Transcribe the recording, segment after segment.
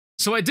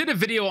So I did a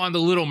video on The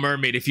Little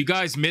Mermaid. If you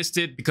guys missed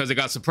it because it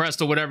got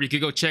suppressed or whatever, you can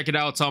go check it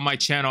out. It's on my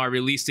channel. I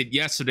released it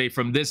yesterday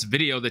from this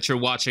video that you're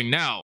watching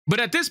now. But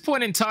at this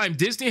point in time,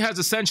 Disney has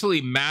essentially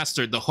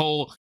mastered the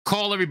whole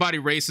call everybody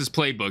racist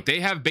playbook.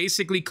 They have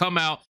basically come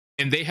out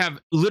and they have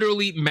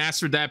literally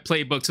mastered that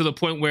playbook to the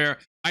point where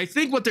I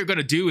think what they're going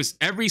to do is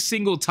every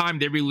single time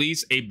they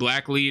release a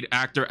black lead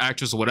actor,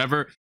 actress, or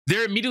whatever,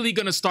 they're immediately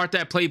going to start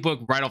that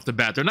playbook right off the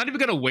bat. They're not even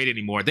going to wait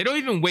anymore. They don't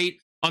even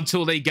wait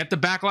until they get the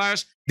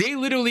backlash. They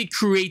literally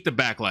create the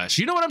backlash.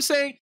 You know what I'm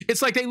saying?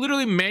 It's like they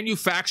literally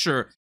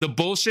manufacture the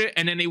bullshit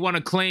and then they want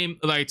to claim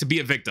like to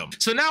be a victim.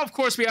 So now, of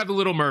course, we have The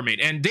Little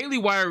Mermaid, and Daily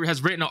Wire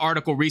has written an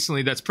article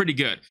recently that's pretty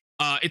good.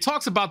 It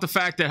talks about the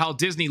fact that how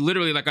Disney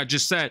literally, like I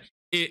just said,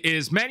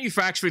 is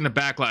manufacturing the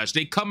backlash.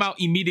 They come out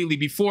immediately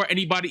before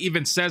anybody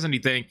even says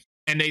anything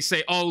and they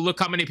say, oh, look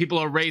how many people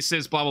are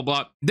racist, blah, blah,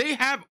 blah. They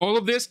have all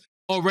of this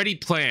already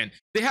planned.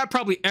 They have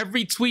probably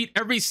every tweet,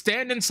 every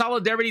stand-in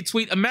solidarity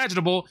tweet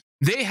imaginable.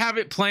 They have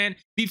it planned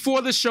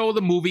before the show,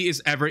 the movie is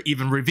ever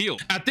even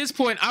revealed. At this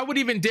point, I would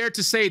even dare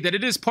to say that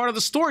it is part of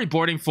the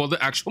storyboarding for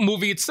the actual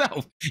movie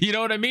itself. You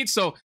know what I mean?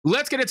 So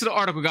let's get into the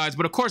article, guys.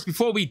 But of course,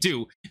 before we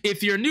do,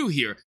 if you're new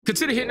here,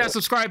 consider hitting that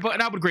subscribe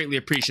button. I would greatly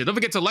appreciate it. Don't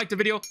forget to like the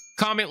video,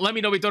 comment, let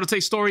me know what you thought of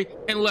today's story,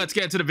 and let's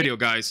get into the video,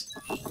 guys.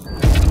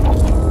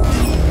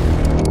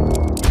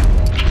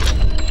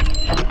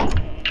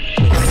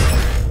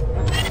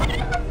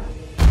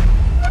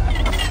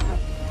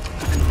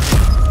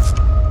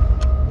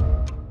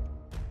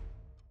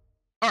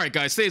 All right,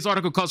 guys, today's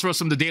article comes for us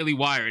from the Daily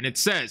Wire, and it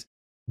says,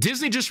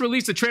 Disney just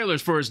released the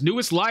trailers for its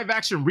newest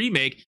live-action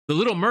remake, The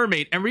Little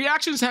Mermaid, and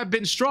reactions have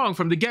been strong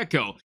from the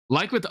get-go.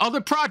 Like with other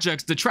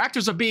projects,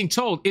 detractors are being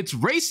told it's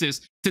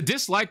racist to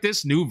dislike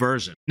this new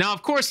version. Now,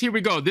 of course, here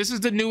we go. This is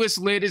the newest,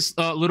 latest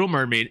Little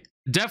Mermaid.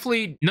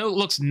 Definitely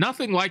looks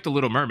nothing like The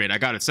Little Mermaid, I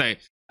gotta say.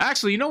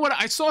 Actually, you know what?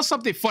 I saw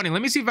something funny.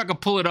 Let me see if I can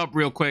pull it up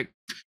real quick.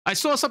 I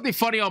saw something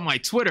funny on my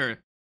Twitter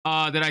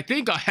that I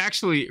think I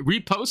actually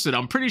reposted.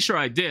 I'm pretty sure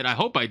I did. I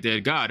hope I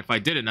did. God, if I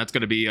didn't, that's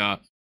going to be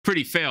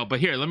pretty fail. But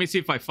here, let me see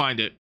if I find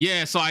it.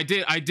 Yeah, so I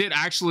did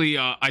actually,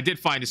 I did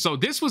find it. So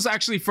this was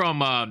actually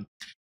from a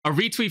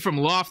retweet from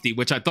Lofty,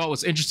 which I thought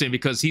was interesting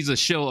because he's a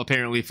shill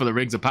apparently for the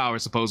Rings of Power,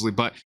 supposedly.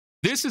 But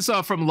this is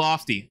from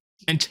Lofty.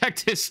 And check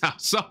this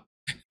out. So,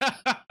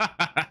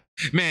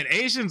 man,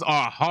 Asians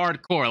are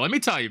hardcore. Let me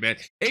tell you, man.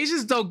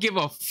 Asians don't give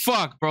a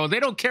fuck, bro. They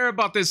don't care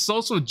about this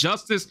social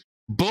justice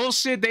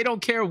bullshit. They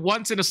don't care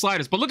once in the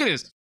slightest. But look at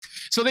this.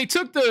 So they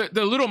took the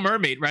Little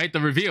Mermaid, right? The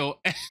reveal.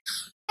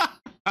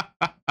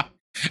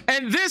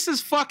 And this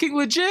is fucking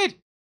legit.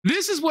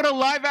 This is what a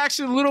live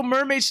action Little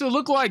Mermaid should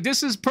look like.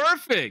 This is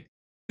perfect.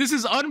 This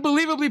is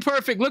unbelievably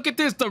perfect. Look at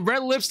this. The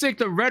red lipstick,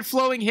 the red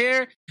flowing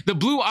hair, the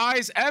blue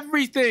eyes,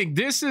 everything.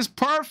 This is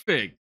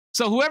perfect.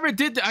 So whoever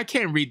did I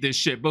can't read this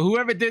shit, but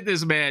whoever did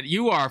this, man,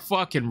 you are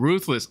fucking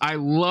ruthless. I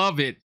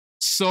love it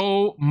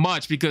so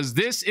much because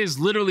this is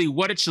literally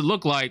what it should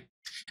look like.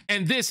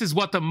 And this is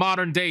what the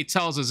modern day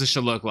tells us it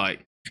should look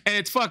like. And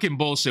it's fucking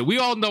bullshit. We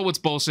all know it's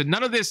bullshit.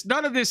 None of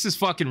this is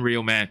fucking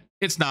real, man.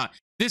 It's not.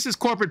 This is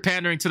corporate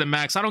pandering to the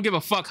max. I don't give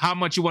a fuck how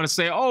much you want to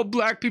say, oh,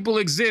 black people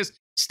exist.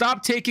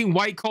 Stop taking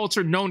white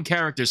culture known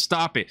characters.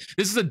 Stop it.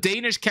 This is a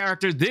Danish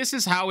character. This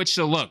is how it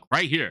should look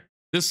right here.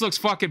 This looks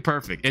fucking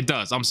perfect. It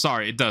does. I'm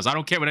sorry. It does. I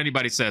don't care what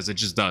anybody says. It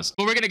just does.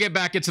 But we're going to get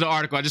back into the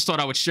article. I just thought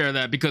I would share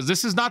that because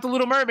this is not The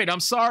Little Mermaid. I'm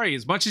sorry.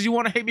 As much as you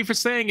want to hate me for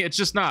saying it, it's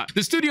just not.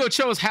 The studio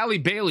chose Halle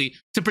Bailey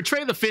to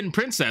portray the Finn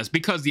princess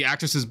because the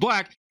actress is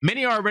black.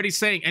 Many are already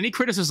saying any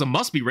criticism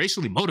must be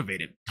racially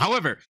motivated.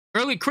 However,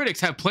 early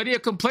critics have plenty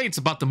of complaints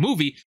about the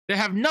movie that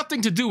have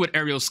nothing to do with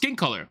Ariel's skin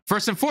color.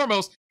 First and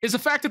foremost is the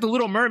fact that The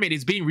Little Mermaid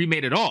is being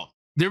remade at all.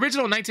 The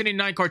original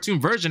 1989 cartoon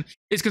version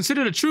is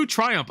considered a true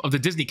triumph of the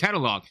Disney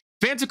catalog.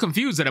 Fans are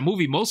confused that a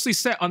movie mostly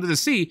set under the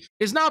sea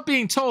is now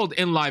being told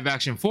in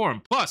live-action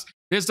form. Plus,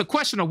 there's the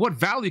question of what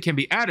value can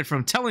be added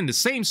from telling the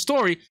same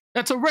story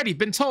that's already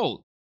been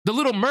told. The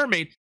Little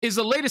Mermaid is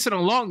the latest in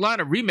a long line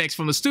of remakes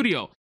from the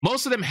studio.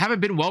 Most of them haven't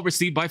been well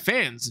received by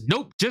fans.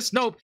 Nope, just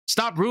nope.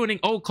 Stop ruining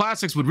old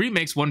classics with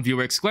remakes, one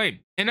viewer exclaimed.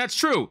 And that's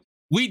true.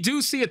 We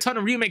do see a ton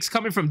of remakes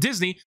coming from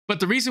Disney, but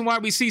the reason why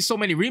we see so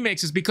many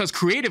remakes is because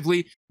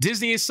creatively,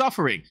 Disney is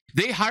suffering.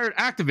 They hired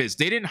activists.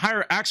 They didn't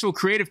hire actual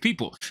creative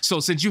people. So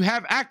since you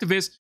have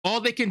activists, all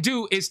they can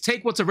do is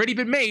take what's already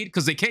been made,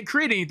 because they can't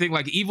create anything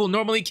like evil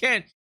normally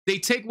can. They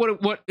take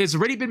what has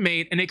already been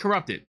made and they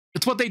corrupt it.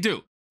 That's what they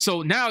do.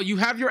 So now you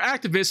have your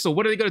activists. So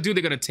what are they going to do?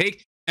 They're going to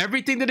take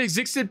everything that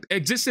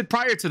existed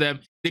prior to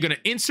them. They're going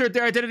to insert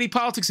their identity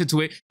politics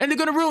into it, and they're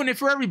going to ruin it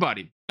for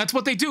everybody. That's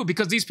what they do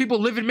because these people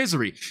live in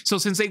misery. So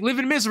since they live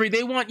in misery,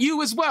 they want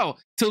you as well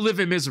to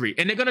live in misery.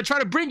 And they're going to try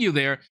to bring you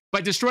there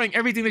by destroying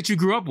everything that you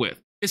grew up with.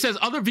 It says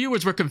other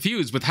viewers were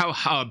confused with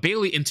how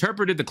Bailey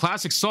interpreted the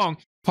classic song,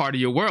 Part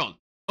of Your World.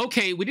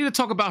 Okay, we need to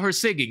talk about her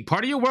singing.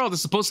 Part of Your World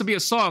is supposed to be a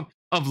song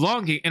of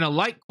longing and a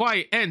light,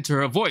 quiet end to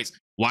her voice.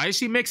 Why is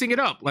she mixing it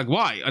up? Like,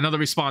 why? Another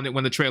responded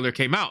when the trailer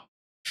came out.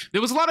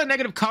 There was a lot of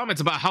negative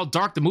comments about how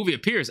dark the movie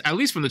appears, at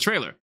least from the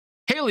trailer.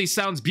 Haley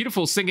sounds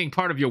beautiful singing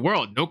Part of Your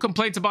World. No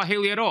complaints about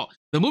Haley at all.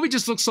 The movie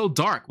just looks so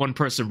dark, one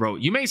person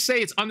wrote. You may say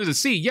it's Under the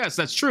Sea. Yes,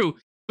 that's true.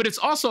 But it's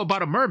also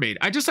about a mermaid.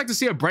 I just like to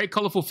see a bright,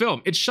 colorful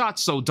film. It's shot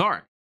so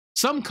dark.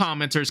 Some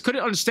commenters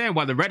couldn't understand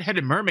why the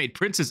red-headed mermaid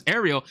Princess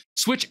Ariel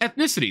switched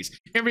ethnicities.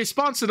 In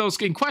response to those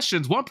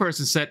questions, one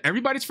person said,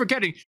 everybody's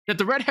forgetting that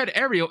the redhead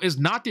Ariel is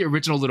not the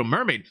original Little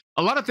Mermaid.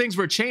 A lot of things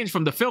were changed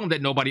from the film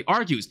that nobody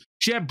argues.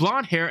 She had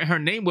blonde hair and her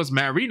name was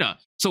Marina.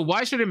 So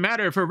why should it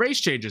matter if her race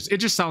changes? It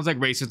just sounds like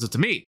racism to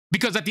me.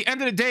 Because at the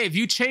end of the day, if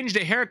you change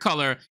the hair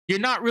color, you're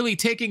not really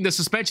taking the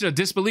suspension of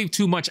disbelief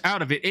too much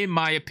out of it, in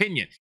my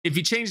opinion. If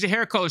you change the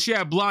hair color, she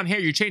had blonde hair,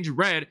 you change it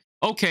red,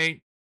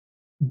 okay.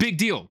 Big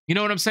deal. You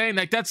know what I'm saying?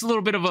 Like, that's a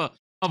little bit of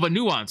a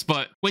nuance.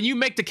 But when you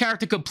make the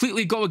character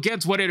completely go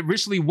against what it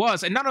originally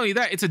was, and not only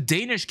that, it's a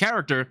Danish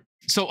character,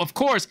 so of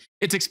course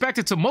it's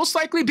expected to most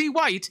likely be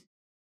white.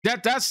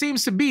 That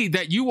seems to be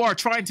that you are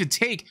trying to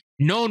take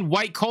known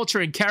white culture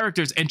and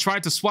characters and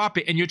try to swap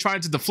it, and you're trying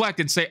to deflect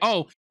and say,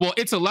 oh, well,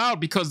 it's allowed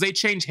because they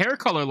changed hair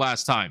color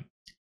last time.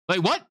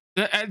 Like, what?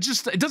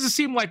 It doesn't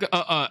seem like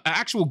an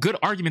actual good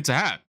argument to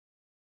have.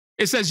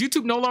 It says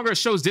YouTube no longer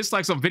shows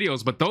dislikes on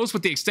videos, but those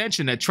with the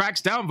extension that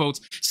tracks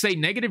downvotes say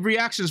negative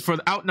reactions for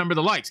outnumber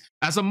the likes.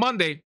 As of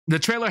Monday, the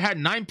trailer had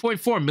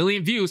 9.4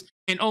 million views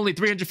and only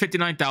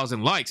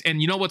 359,000 likes.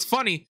 And you know what's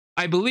funny?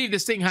 I believe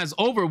this thing has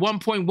over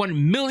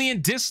 1.1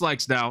 million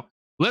dislikes now.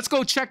 Let's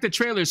go check the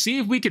trailer, see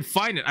if we can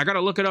find it. I gotta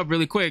look it up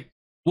really quick.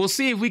 We'll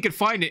see if we can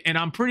find it, and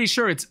I'm pretty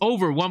sure it's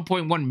over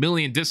 1.1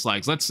 million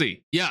dislikes. Let's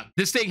see. Yeah,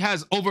 this thing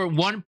has over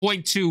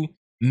 1.2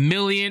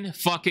 million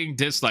fucking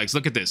dislikes.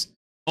 Look at this.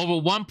 Over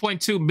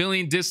 1.2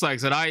 million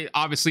dislikes that I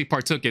obviously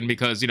partook in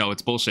because, you know,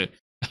 it's bullshit.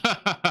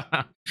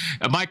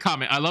 My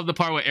comment, I love the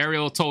part where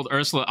Ariel told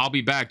Ursula, I'll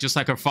be back, just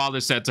like her father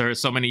said to her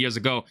so many years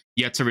ago,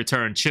 yet to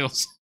return.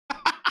 Chills.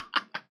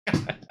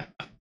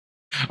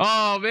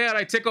 Oh, man,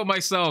 I tickle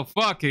myself.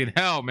 Fucking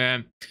hell,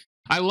 man.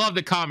 I love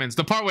the comments.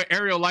 The part where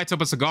Ariel lights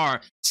up a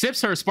cigar,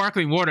 sips her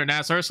sparkling water, and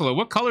asks Ursula,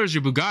 what color is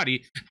your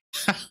Bugatti?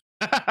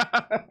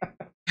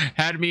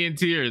 Had me in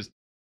tears.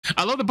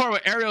 I love the part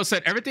where Ariel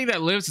said, everything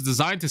that lives is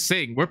designed to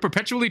sing. We're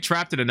perpetually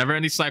trapped in a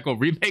never-ending cycle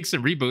of remakes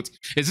and reboots.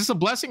 Is this a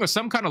blessing or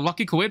some kind of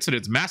lucky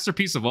coincidence?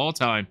 Masterpiece of all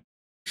time.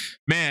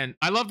 Man,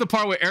 I love the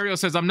part where Ariel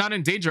says, I'm not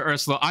in danger,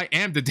 Ursula. I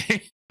am the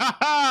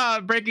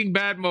danger. Breaking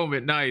Bad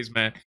moment. Nice,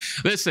 man.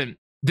 Listen,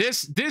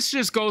 this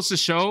just goes to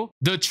show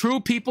the true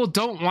people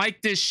don't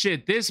like this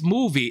shit. This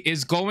movie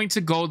is going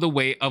to go the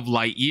way of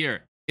Lightyear.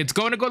 It's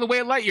going to go the way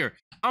of Lightyear.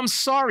 I'm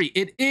sorry,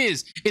 it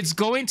is. It's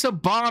going to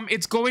bomb.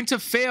 It's going to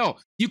fail.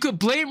 You could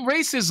blame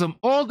racism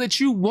all that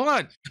you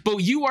want, but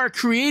you are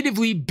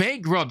creatively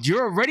bankrupt.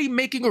 You're already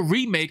making a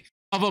remake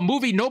of a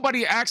movie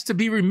nobody asked to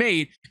be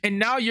remade, and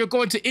now you're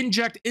going to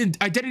inject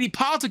identity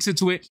politics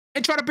into it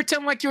and try to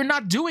pretend like you're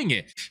not doing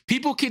it.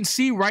 People can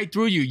see right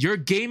through you. Your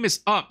game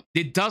is up.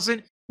 It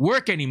doesn't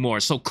work anymore.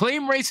 So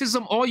claim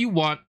racism all you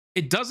want.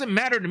 It doesn't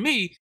matter to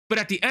me, but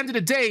at the end of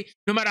the day,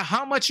 no matter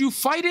how much you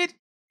fight it,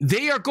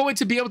 they are going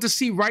to be able to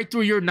see right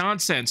through your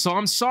nonsense. So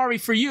I'm sorry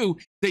for you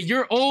that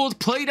your old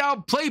played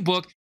out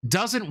playbook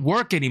doesn't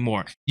work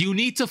anymore. You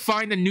need to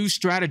find a new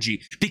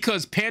strategy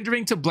because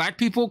pandering to black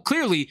people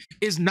clearly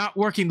is not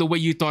working the way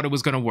you thought it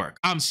was going to work.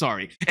 I'm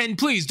sorry. And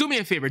please do me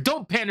a favor.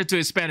 Don't pander to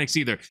Hispanics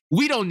either.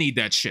 We don't need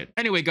that shit.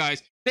 Anyway,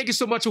 guys, thank you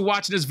so much for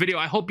watching this video.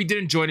 I hope you did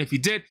enjoy it. If you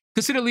did,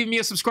 consider leaving me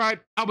a subscribe.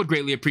 I would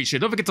greatly appreciate it.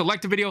 Don't forget to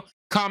like the video,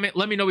 comment,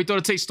 let me know what you thought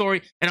of today's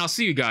story, and I'll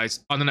see you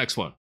guys on the next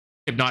one.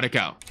 Hypnotic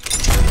out.